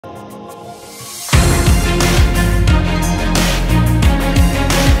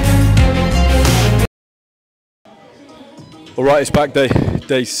All right, it's back day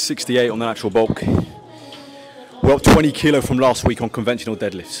 68 on the natural bulk. We're up 20 kilo from last week on conventional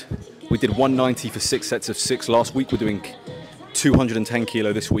deadlifts. We did 190 for 6 sets of 6 last week. We're doing 210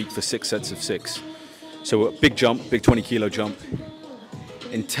 kilo this week for 6 sets of 6. So a big jump, big 20 kilo jump.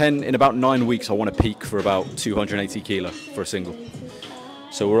 In about 9 weeks, I want to peak for about 280 kilo for a single.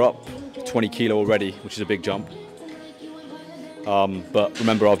 So we're up 20 kilo already, which is a big jump. But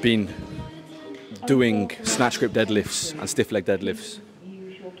remember, I've been doing snatch grip deadlifts and stiff leg deadlifts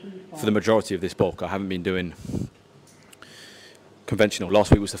for the majority of this bulk. I haven't been doing conventional.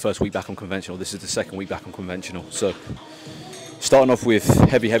 Last week was the first week back on conventional. This is the second week back on conventional. So starting off with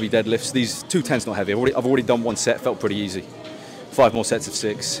heavy deadlifts. These 210's not heavy. I've already done 1 set, felt pretty easy. 5 more sets of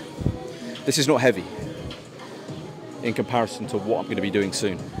 6. This is not heavy in comparison to what I'm going to be doing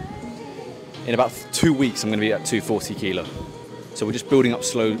soon. In about 2 weeks, I'm going to be at 240 kilo. So we're just building up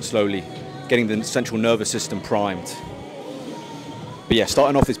slowly, getting the central nervous system primed. But yeah,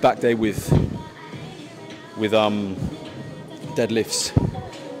 starting off this back day with deadlifts.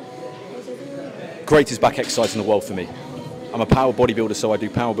 Greatest back exercise in the world for me. I'm a power bodybuilder, so I do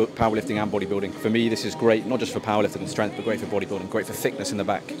powerlifting and bodybuilding. For me, this is great, not just for powerlifting and strength, but great for bodybuilding, great for thickness in the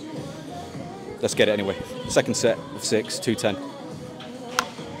back. Let's get it anyway. Second set of 6, 210.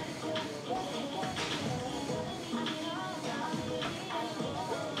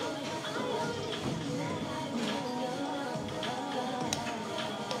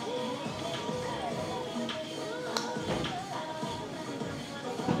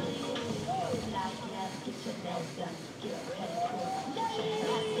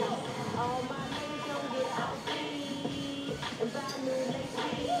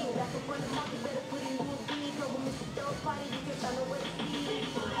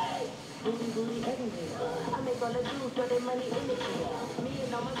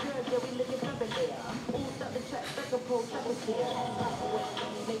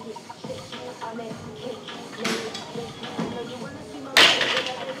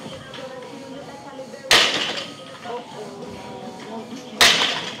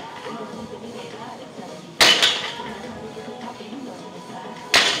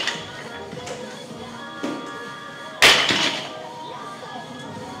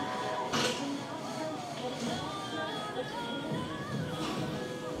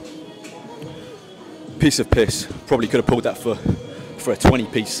 Piece of piss. Probably could have pulled that for a 20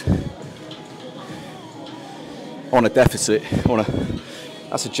 piece. On a deficit.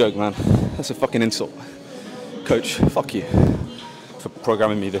 That's a joke, man. That's a fucking insult. Coach, fuck you for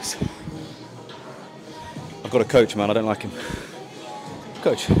programming me this. I've got a coach, man. I don't like him.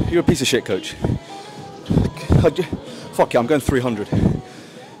 Coach, you're a piece of shit, coach. Fuck it, I'm going 300. I'm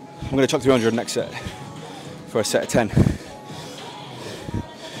going to chuck 300 next set for a set of 10.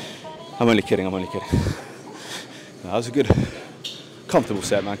 I'm only kidding. No, that was a good, comfortable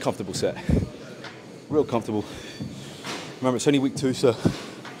set, man. Comfortable set. Real comfortable. Remember, it's only week 2, so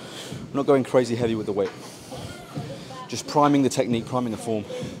I'm not going crazy heavy with the weight. Just priming the technique, priming the form,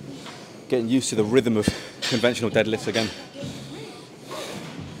 getting used to the rhythm of conventional deadlifts again.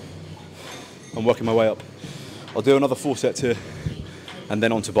 I'm working my way up. I'll do another 4 sets here, and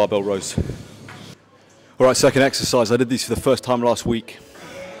then on to barbell rows. All right, second exercise. I did these for the first time last week.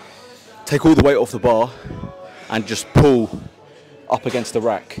 Take all the weight off the bar and just pull up against the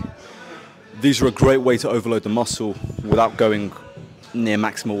rack. These are a great way to overload the muscle without going near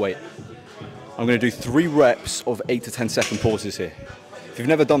maximal weight. I'm going to do 3 reps of 8 to 10 second pauses here. If you've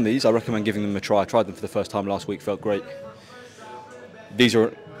never done these, I recommend giving them a try. I tried them for the first time last week, felt great. These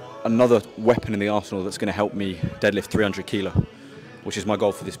are another weapon in the arsenal that's going to help me deadlift 300 kilo, which is my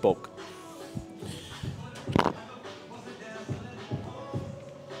goal for this bulk.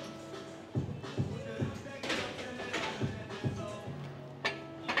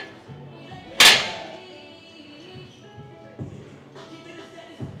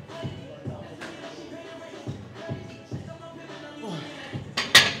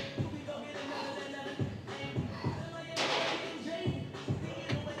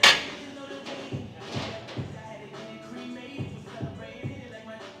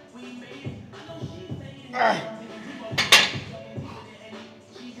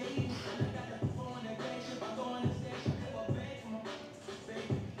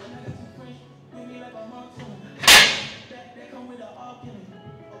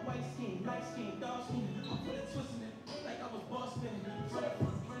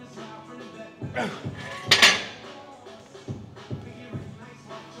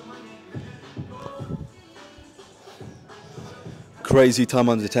 Crazy time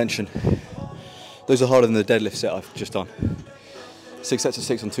under tension. Those are harder than the deadlift set I've just done. 6 sets of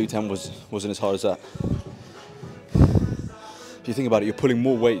 6 on 210 wasn't as hard as that. you think about it, you're pulling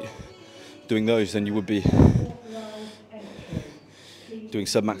more weight doing those than you would be doing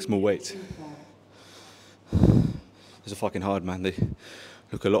submaximal weights. Those are fucking hard, man. They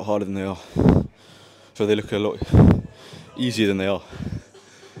look a lot harder than they are. So they look a lot easier than they are.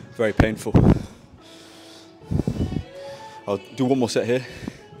 Very painful. I'll do one more set here.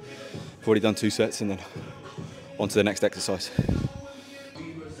 I've already done 2 sets and then on to the next exercise.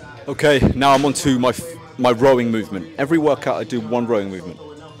 Okay, now I'm on to my rowing movement. Every workout I do one rowing movement.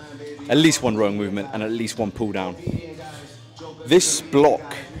 At least one rowing movement and at least one pull down. This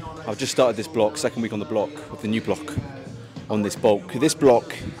block, I've just started this block, second week on the block with the new block on this bulk. This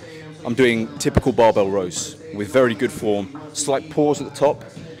block, I'm doing typical barbell rows with very good form, slight pause at the top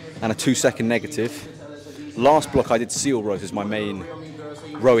and a 2-second negative. Last block I did seal rows as my main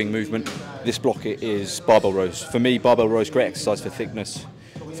rowing movement. This block is barbell rows. For me, barbell rows, great exercise for thickness,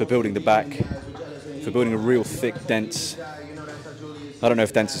 for building the back, for building a real thick, dense, I don't know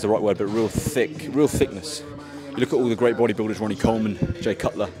if dense is the right word, but real thickness. You look at all the great bodybuilders, Ronnie Coleman, Jay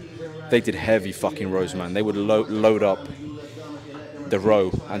Cutler, they did heavy fucking rows, man. They would load up the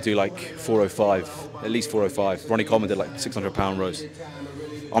row and do like 405, at least 405. Ronnie Coleman did like 600-pound rows.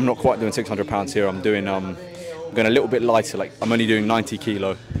 I'm not quite doing 600 pounds here. I'm doing, I'm going a little bit lighter. Like I'm only doing 90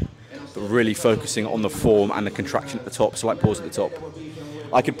 kilo, but really focusing on the form and the contraction at the top, slight pause at the top.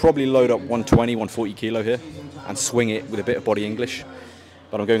 I could probably load up 120, 140 kilo here and swing it with a bit of body English,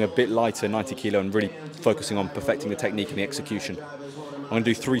 but I'm going a bit lighter, 90 kilo, and really focusing on perfecting the technique and the execution. I'm going to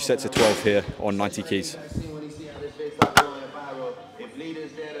do 3 sets of 12 here on 90 keys.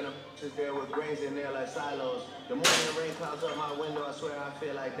 The morning the rain clouds up my window, I swear I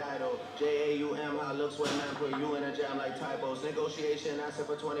feel like Dido. J-A-U-M, how looks when man put you in a jam like typos. Negotiation, asking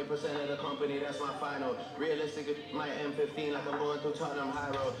for 20% of the company, that's my final. Realistic, it might end 15 like I'm going through Tottenham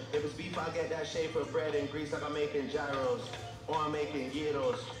High Road. If it's beef, I get that shape of bread and grease like I'm making gyros. Or I'm making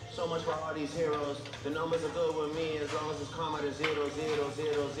gyros. So much for all these heroes. The numbers are good with me as long as it's calm at a 0, 0, 0,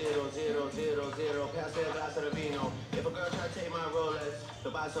 0, 0, 0, 0, 0. Pass the glass of the vino. If a girl try to take my Rolex, to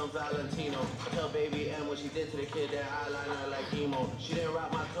buy some Valentino. I tell baby M what she did to the kid, that eyeliner like emo. She didn't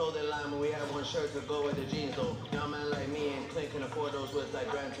rock my clothing line when we had one shirt to go with the jeans though. Young man like me and Clint can afford those with like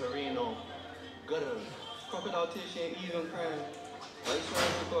Gran Torino. Good. Crocodile tears, she ain't even crying. Why you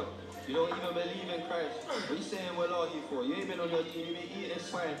swearing to God? You don't even believe in Christ. What you saying, what are you for? You ain't been on your team, you been eating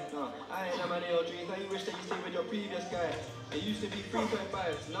swine. No, I ain't a man of your dreams. Now you wish that you stayed with your previous guy. It used to be 3.5.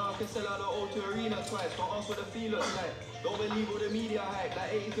 Now I can sell out the O2 Arena twice. But ask what the feel looks like. Don't believe all the media hype.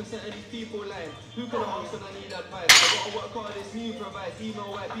 Like 80% of these people lying. Who can ask when I need advice? I gotta work hard, this new provides. Even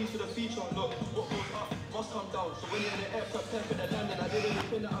white piece with a feature. Look, what goes up must come down. So when you're in the aircraft, temper the landing, I did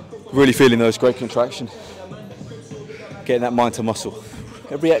everything that I could. Really feeling those, great contraction. Getting that mind to muscle.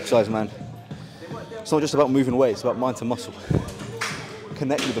 Every exercise, man. It's not just about moving weight, it's about mind to muscle.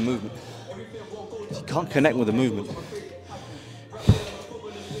 Connect with the movement. If you can't connect with the movement,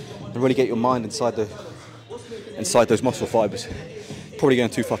 and really get your mind inside those muscle fibers, probably going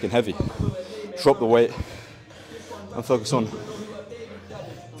too fucking heavy. Drop the weight and focus on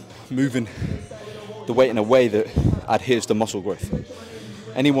moving the weight in a way that adheres to muscle growth.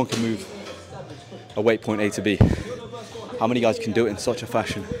 Anyone can move a weight point A to B. How many guys can do it in such a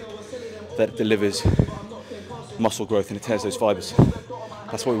fashion that it delivers muscle growth and it tears those fibers?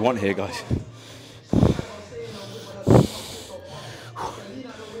 That's what we want here, guys.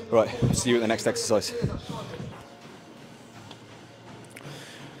 Right, see you at the next exercise.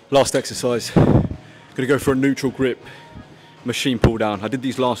 Last exercise, gonna go for a neutral grip machine pull down. I did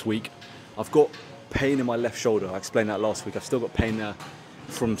these last week. I've got pain in my left shoulder. I explained that last week. I've still got pain there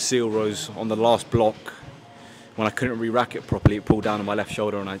from seal rows on the last block. When I couldn't re-rack it properly, it pulled down on my left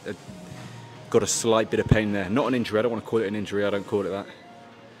shoulder and I got a slight bit of pain there. Not an injury, I don't want to call it an injury, I don't call it that.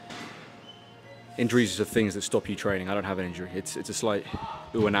 Injuries are things that stop you training. I don't have an injury. It's a slight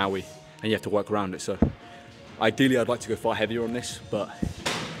ooh and owie and you have to work around it. So ideally I'd like to go far heavier on this, but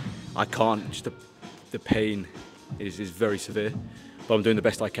I can't. Just the pain is very severe, but I'm doing the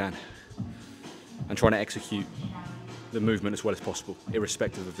best I can and trying to execute the movement as well as possible,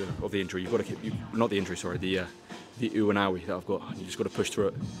 irrespective of the injury. You've got to keep, not the injury, sorry, the ooh and owie that I've got. You just got to push through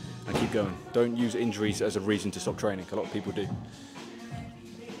it and keep going. Don't use injuries as a reason to stop training. A lot of people do.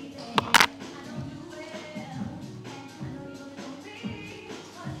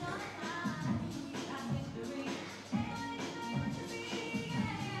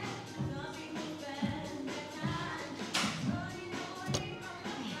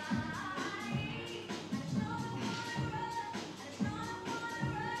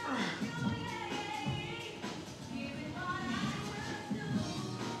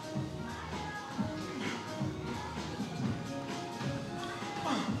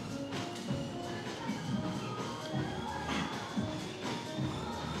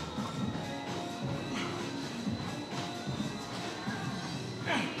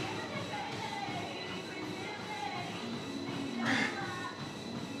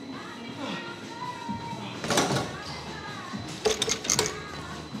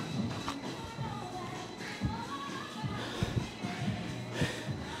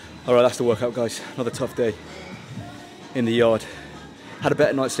 All right, that's the workout, guys. Another tough day in the yard. Had a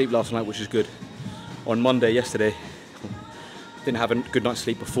better night's sleep last night, which is good. On Monday, yesterday, didn't have a good night's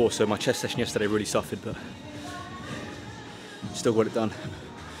sleep before, so my chest session yesterday really suffered, but still got it done.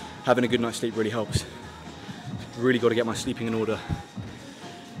 Having a good night's sleep really helps. Really got to get my sleeping in order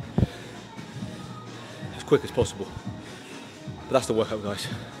as quick as possible. But that's the workout, guys.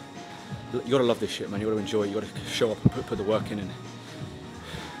 You gotta love this shit, man. You gotta enjoy it. You gotta show up and put the work in and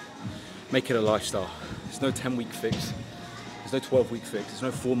make it a lifestyle. There's no 10-week fix. There's no 12-week fix. There's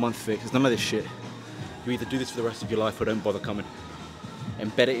no 4-month fix. There's none of this shit. You either do this for the rest of your life or don't bother coming.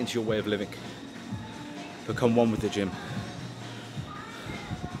 Embed it into your way of living. Become one with the gym.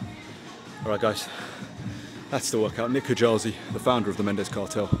 All right, guys. That's the workout. Nick Kajazi, the founder of the Mendes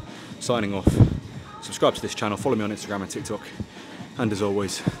Cartel, signing off. Subscribe to this channel. Follow me on Instagram and TikTok. And as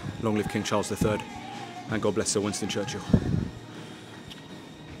always, long live King Charles III. And God bless Sir Winston Churchill.